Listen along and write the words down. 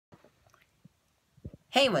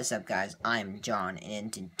Hey, what's up, guys? I'm John, and in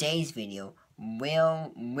today's video,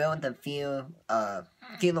 will the Fear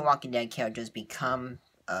the Walking Dead characters become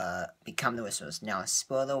the Whisperers? Now,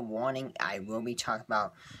 spoiler warning: I will be talking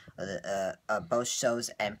about both shows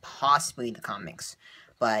and possibly the comics.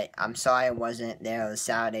 But I'm sorry I wasn't there on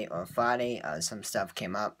Saturday or Friday. Some stuff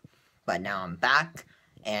came up, but now I'm back.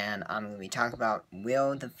 And I'm going to be talking about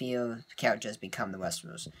will the Fear characters become the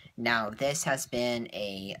Whisperers? Now, this has been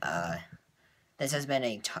a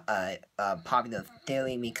popular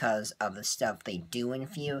theory because of the stuff they do in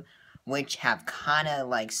Fear, which have kind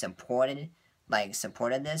of supported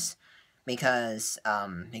this because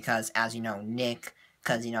as you know, Nick,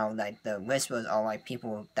 because the Whisperers are like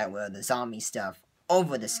people that wear the zombie stuff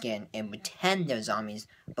over the skin and pretend they're zombies,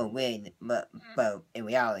 but in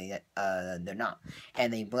reality they're not,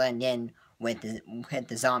 and they blend in with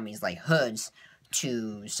the zombies like hoods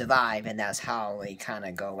to survive, and that's how they kind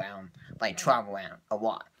of go around, travel around a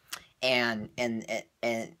lot. And the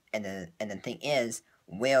thing is,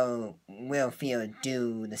 will Fear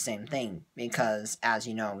do the same thing? Because as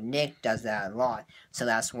you know, Nick does that a lot. So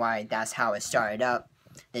that's how it started up.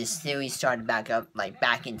 This series started back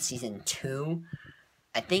in season 2.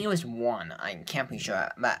 I think it was 1. I can't be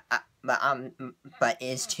sure, but it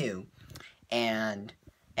is 2. And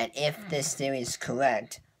if this theory is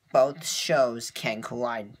correct, both shows can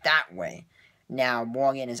collide that way. Now,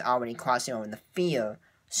 Morgan is already crossing over the Fear,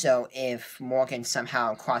 so if Morgan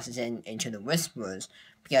somehow crosses into the Whisperers,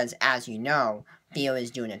 because as you know, Fear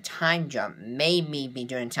is doing a time jump, maybe be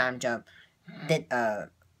doing a time jump, in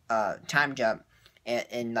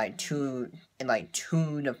 2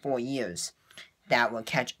 to 4 years, that will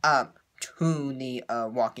catch up to the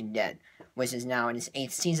Walking Dead, which is now in its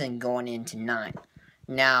 8th season, going into 9.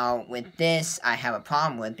 Now, with this, I have a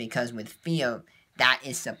problem with, because with Fear, that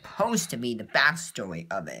is supposed to be the backstory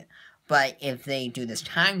of it. But if they do this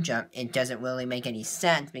time jump, it doesn't really make any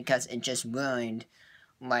sense, because it just ruined,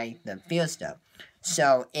 the Fear stuff.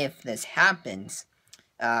 So, if this happens,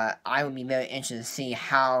 I would be very interested to see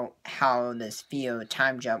how this Fear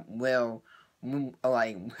time jump will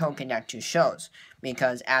connect to shows.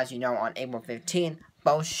 Because, as you know, on April 15th,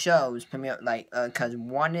 both shows premiere, because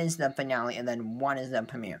one is the finale and then one is the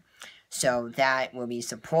premiere. So that will be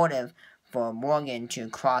supportive for Morgan to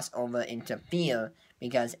cross over into Fear,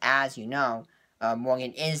 because as you know,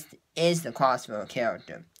 Morgan is the crossover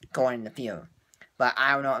character going into Fear. But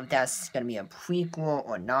I don't know if that's going to be a prequel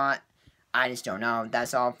or not. I just don't know.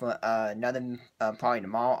 That's all for another, probably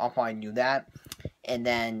tomorrow. I'll probably do that. And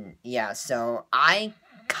then, yeah, so I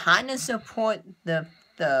kind of support the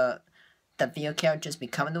Fear characters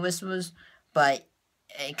becoming the Whisperers, but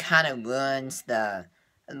it kind of ruins the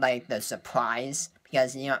surprise,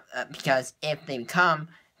 because because if they become,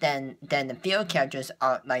 then the Fear characters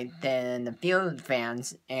are then the Fear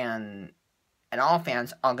fans and all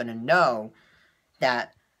fans are gonna know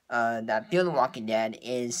that Fear the Walking Dead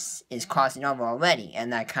is crossing over already,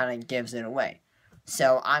 and that kind of gives it away.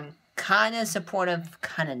 So I'm kind of supportive,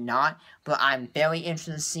 kind of not, but I'm very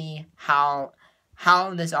interested to see how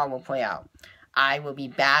this all will play out. I will be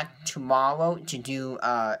back tomorrow to do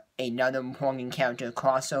another Morgan character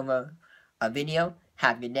crossover video.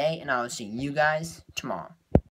 Have a good day, and I will see you guys tomorrow.